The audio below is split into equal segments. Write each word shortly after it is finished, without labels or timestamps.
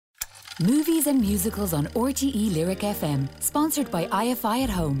Movies and musicals on RTE Lyric FM. Sponsored by IFI at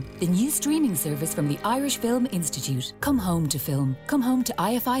Home, the new streaming service from the Irish Film Institute. Come home to film. Come home to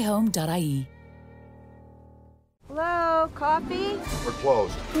ifihome.ie. Hello, coffee? We're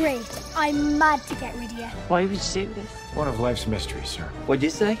closed. Great. I'm mad to get rid of you. Why would you do this? One of life's mysteries, sir. What'd you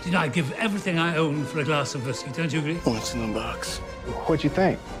say? Did I give everything I own for a glass of whiskey? Don't you agree? What's in the box? What'd you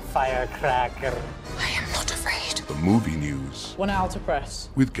think? Firecracker. I am not afraid. The movie news 1 hour to press.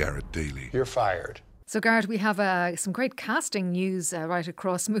 with Garrett Daly. You're fired. So, Garrett, we have some great casting news right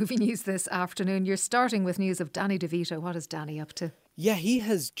across movie news this afternoon. You're starting with news of Danny DeVito. What is Danny up to? Yeah, he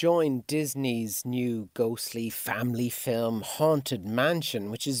has joined Disney's new ghostly family film, Haunted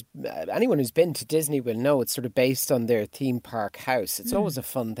Mansion, which is, anyone who's been to Disney will know it's sort of based on their theme park house. It's always a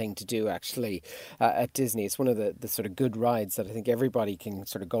fun thing to do, actually, at Disney. It's one of the sort of good rides that I think everybody can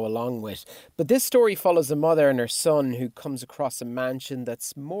sort of go along with. But this story follows a mother and her son who comes across a mansion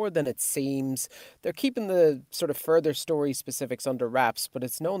that's more than it seems. They're keeping the sort of further story specifics under wraps, but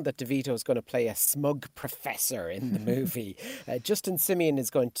it's known that DeVito is going to play a smug professor in the movie. Justin Simeon is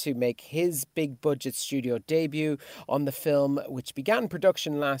going to make his big budget studio debut on the film, which began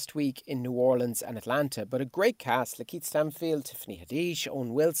production last week in New Orleans and Atlanta. But a great cast: Lakeith Stanfield, Tiffany Haddish,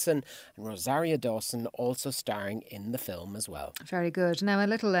 Owen Wilson and Rosario Dawson also starring in the film as well. Very good. Now, a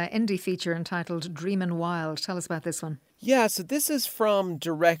little indie feature entitled Dreamin' Wild. Tell us about this one. Yeah, so this is from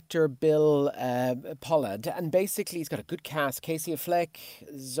director Bill Pollard, and basically he's got a good cast. Casey Affleck,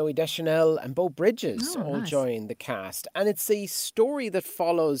 Zooey Deschanel and Beau Bridges all join the cast. And it's a story that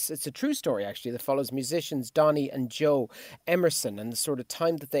follows, it's a true story actually, that follows musicians Donnie and Joe Emerson and the sort of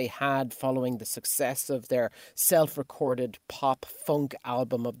time that they had following the success of their self-recorded pop funk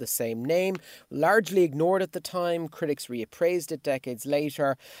album of the same name. Largely ignored at the time, critics reappraised it decades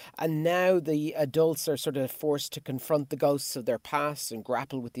later, and now the adults are sort of forced to confront the ghosts of their past and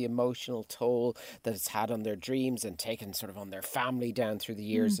grapple with the emotional toll that it's had on their dreams and taken sort of on their family down through the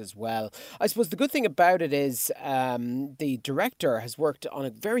years as well. I suppose the good thing about it is the director has worked on a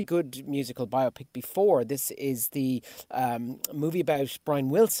very good musical biopic before. This is the movie about Brian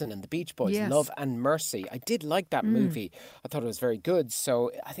Wilson and the Beach Boys, Love and Mercy. I did like that movie. I thought it was very good.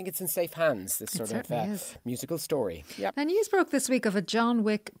 So I think it's in safe hands, this sort of musical story. Yep. Now, news broke this week of a John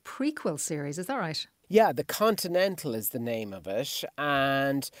Wick prequel series. Is that right? Yeah, The Continental is the name of it.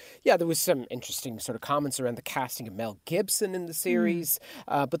 And yeah, there was some interesting sort of comments around the casting of Mel Gibson in the series.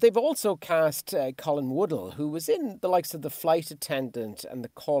 But they've also cast Colin Woodall, who was in the likes of The Flight Attendant and The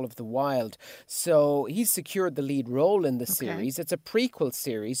Call of the Wild. So he's secured the lead role in the series. It's a prequel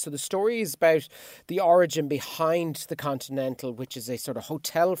series. So the story is about the origin behind The Continental, which is a sort of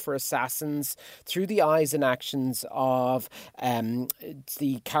hotel for assassins, through the eyes and actions of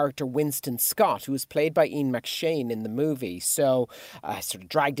the character Winston Scott, who was played by Ian McShane in the movie. So sort of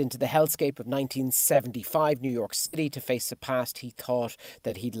dragged into the hellscape of 1975 New York City to face a past he thought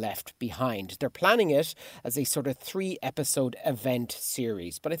that he'd left behind. They're planning it as a sort of 3-episode event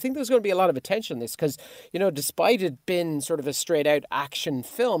series. But I think there's going to be a lot of attention on this because, you know, despite it being sort of a straight out action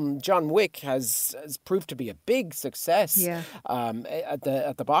film, John Wick has proved to be a big success at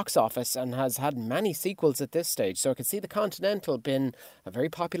the box office and has had many sequels at this stage. So I can see The Continental being a very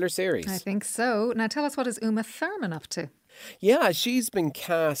popular series. I think so. Now, tell us, what is Uma Thurman up to? Yeah, she's been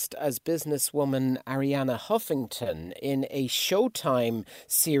cast as businesswoman Ariana Huffington in a Showtime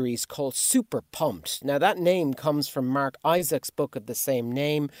series called Super Pumped. Now, that name comes from Mark Isaac's book of the same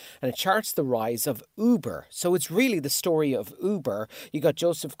name, and it charts the rise of Uber. So it's really the story of Uber. You got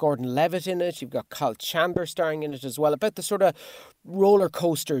Joseph Gordon-Levitt in it. You've got Kyle Chandler starring in it as well, about the sort of roller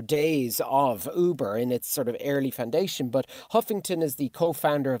coaster days of Uber in its sort of early foundation. But Huffington is the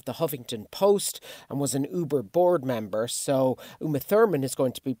co-founder of the Huffington Post and was an Uber board member. So Uma Thurman is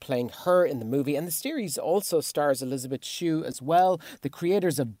going to be playing her in the movie. And the series also stars Elizabeth Shue as well. The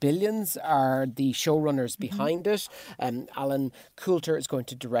creators of Billions are the showrunners behind it. Alan Coulter is going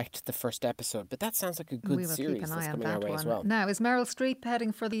to direct the first episode. But that sounds like a good series that's coming our way as well. Now, is Meryl Streep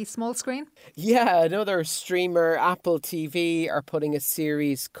heading for the small screen? Yeah, another streamer, Apple TV, are putting a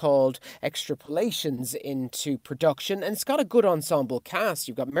series called Extrapolations into production. And it's got a good ensemble cast.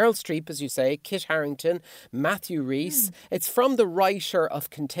 You've got Meryl Streep, as you say, Kit Harington, Matthew Rhys. It's from the writer of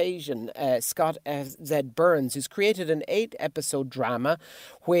Contagion, Scott Z. Burns, who's created an 8-episode drama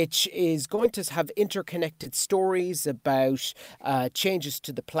which is going to have interconnected stories about changes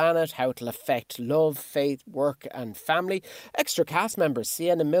to the planet, how it'll affect love, faith, work and family. Extra cast members,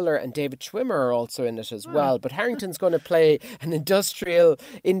 Sienna Miller and David Schwimmer, are also in it as well. But Harrington's going to play an industrial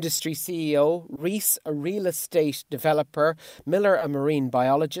industry CEO, Rhys a real estate developer, Miller a marine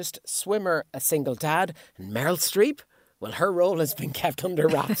biologist, Swimmer a single dad, and Meryl Streep, Well, her role has been kept under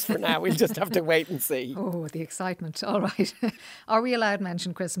wraps for now. We'll just have to wait and see. Oh, the excitement. All right. Are we allowed to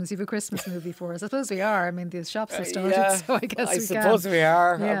mention Christmas? You have a Christmas movie for us. I suppose we are. I mean, the shops have started, so I guess I we suppose can. we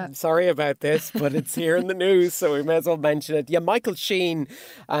are. Yeah. I'm sorry about this, but it's here in the news, so we may as well mention it. Yeah, Michael Sheen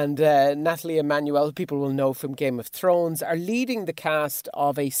and Natalie Emmanuel, who people will know from Game of Thrones, are leading the cast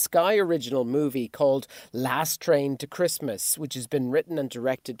of a Sky original movie called Last Train to Christmas, which has been written and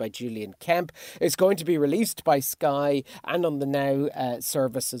directed by Julian Kemp. It's going to be released by Sky and on the Now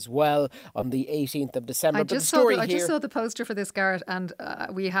service as well on the 18th of December. I just saw the poster for this, Garrett, and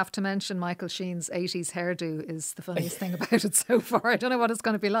we have to mention Michael Sheen's 80s hairdo is the funniest thing about it so far. I don't know what it's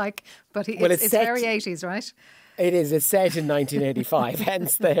going to be like, but it's very 80s, right? It is. It's set in 1985,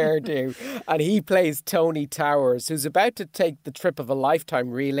 hence the hairdo. And he plays Tony Towers, who's about to take the trip of a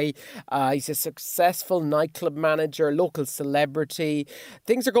lifetime, really. He's a successful nightclub manager, local celebrity.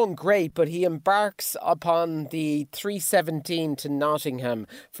 Things are going great, but he embarks upon the 317 to Nottingham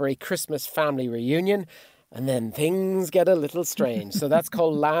for a Christmas family reunion. And then things get a little strange. So that's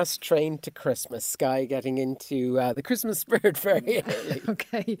called Last Train to Christmas. Sky getting into the Christmas spirit very early.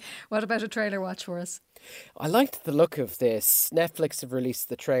 Okay. What about a trailer watch for us? I liked the look of this. Netflix have released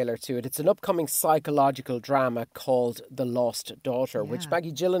the trailer to it. It's an upcoming psychological drama called The Lost Daughter, which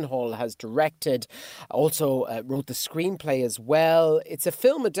Maggie Gyllenhaal has directed, also wrote the screenplay as well. It's a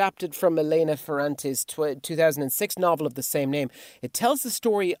film adapted from Elena Ferrante's 2006 novel of the same name. It tells the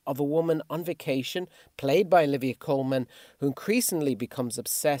story of a woman on vacation, played by Olivia Colman, who increasingly becomes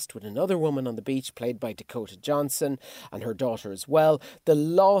obsessed with another woman on the beach, played by Dakota Johnson, and her daughter as well. The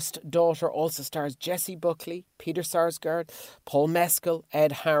Lost Daughter also stars Jessie Buckley, Peter Sarsgaard, Paul Mescal,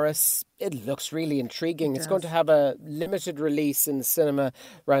 Ed Harris. It looks really intriguing. It's going to have a limited release in the cinema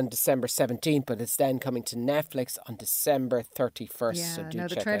around December 17th, but it's then coming to Netflix on December 31st. Yeah, so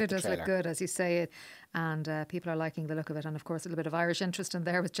the trailer does look good, as you say it, and people are liking the look of it. And of course, a little bit of Irish interest in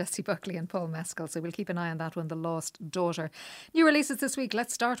there with Jessie Buckley and Paul Mescal. So we'll keep an eye on that one, The Lost Daughter. New releases this week.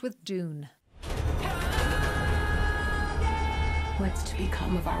 Let's start with Dune. What's to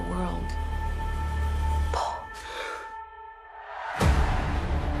become of our world?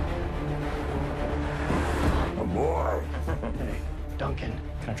 A boy. Hey, Duncan,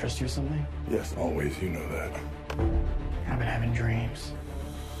 can I trust you with something? Yes, always. You know that. I've been having dreams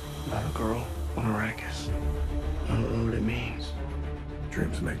about a girl on Arrakis. I don't know what it means.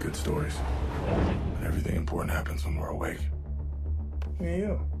 Dreams make good stories. But everything important happens when we're awake. Hey,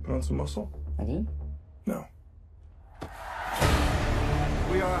 you. Put on some muscle? I did? No.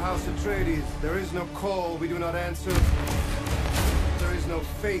 We are House Atreides. There is no call we do not answer. There is no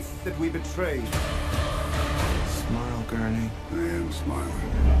faith that we betray. Smile, Gurney. I am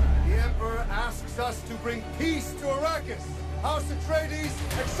smiling. The Emperor asks us to bring peace to Arrakis. House Atreides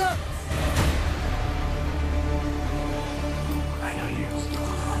accepts. I know you.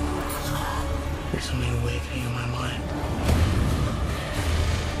 There's something awakening in my mind.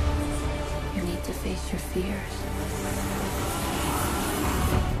 You need to face your fears.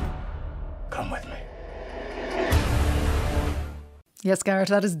 Come with me. Yes, Garrett,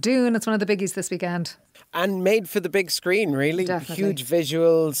 that is Dune. It's one of the biggies this weekend. And made for the big screen, really. Definitely. Huge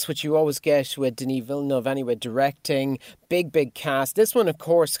visuals, which you always get with Denis Villeneuve anyway, directing. Big cast. This one, of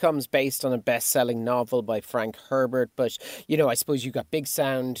course, comes based on a best-selling novel by Frank Herbert. But, you know, I suppose you got big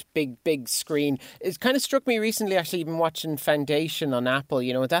sound, big screen. It kind of struck me recently, actually, even watching Foundation on Apple.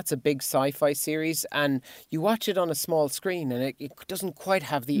 You know, that's a big sci-fi series. And you watch it on a small screen and it doesn't quite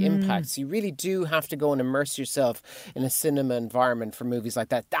have the impact. So you really do have to go and immerse yourself in a cinema environment for movies like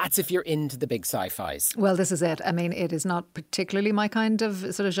that. That's if you're into the big sci-fis. Well, this is it. I mean, it is not particularly my kind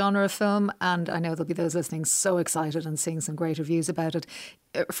of sort of genre of film, and I know there'll be those listening so excited and seeing some great reviews about it.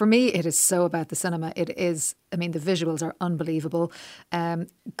 For me, it is so about the cinema. It is, I mean, the visuals are unbelievable.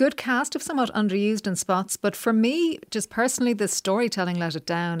 Good cast, if somewhat underused in spots, but for me, just personally, the storytelling let it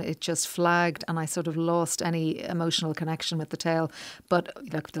down. It just flagged, and I sort of lost any emotional connection with the tale. But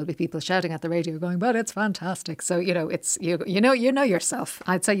look, there'll be people shouting at the radio going, "But it's fantastic!" So you know, it's you know yourself.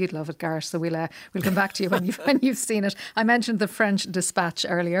 I'd say you'd love it, Gareth. So we'll come back to you when you've seen it. I mentioned The French Dispatch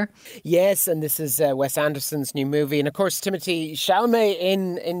earlier. Yes, and this is Wes Anderson's new movie, and of course Timothée Chalamet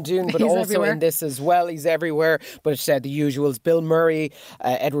in Dune, but He's also everywhere. in this as well. He's everywhere, but it's the usuals: Bill Murray,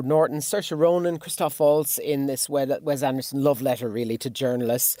 Edward Norton, Saoirse Ronan, Christoph Waltz in this Wes Anderson love letter, really, to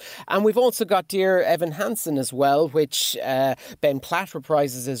journalists. And we've also got Dear Evan Hansen as well, which Ben Platt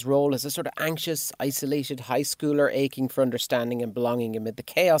reprises his role as a sort of anxious, isolated high schooler aching for understanding and belonging amid the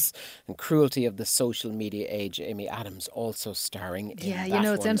chaos and cruelty of the social media age. Amy Adams also starring in You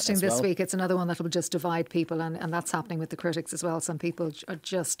know, it's one interesting as this well. week. It's another one that will just divide people, and that's happening with the critics as well. Some people are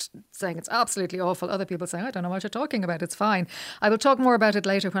just saying it's absolutely awful. Other people saying, I don't know what you're talking about. It's fine. I will talk more about it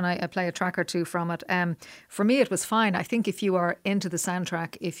later when I play a track or two from it. For me, it was fine. I think if you are into the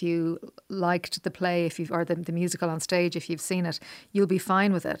soundtrack, if you liked the play, or the musical on stage, if you've seen it, you'll be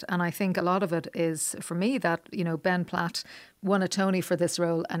fine with it. And I think a lot of it is, for me, that, you know, Ben Platt won a Tony for this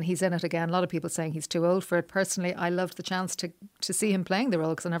role and he's in it again. A lot of people saying he's too old for it. Personally, I loved the chance to see him playing the role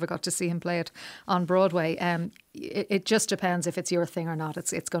because I never got to see him play it on Broadway. It just depends if it's your thing or not.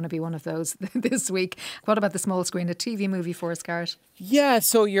 It's going to be one of those this week. What about the small screen? A TV movie for us, Garrett? Yeah,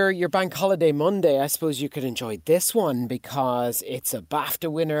 so your Bank Holiday Monday, I suppose you could enjoy this one because it's a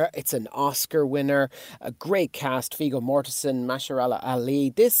BAFTA winner, it's an Oscar winner, a great cast, Viggo Mortensen, Mahershala Ali.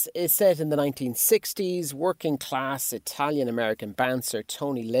 This is set in the 1960s. Working class Italian-American bouncer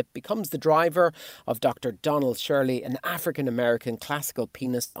Tony Lip becomes the driver of Dr. Donald Shirley, an African-American classical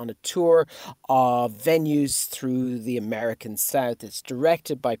pianist, on a tour of venues through the American South. It's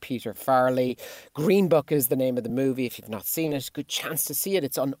directed by Peter Farrelly. Green Book is the name of the movie. If you've not seen it, good chance to see it.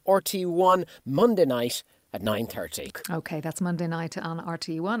 It's on RT1 Monday night at 9:30. Okay, that's Monday night on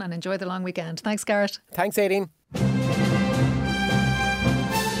RT1, and enjoy the long weekend. Thanks, Garrett. Thanks, Aideen.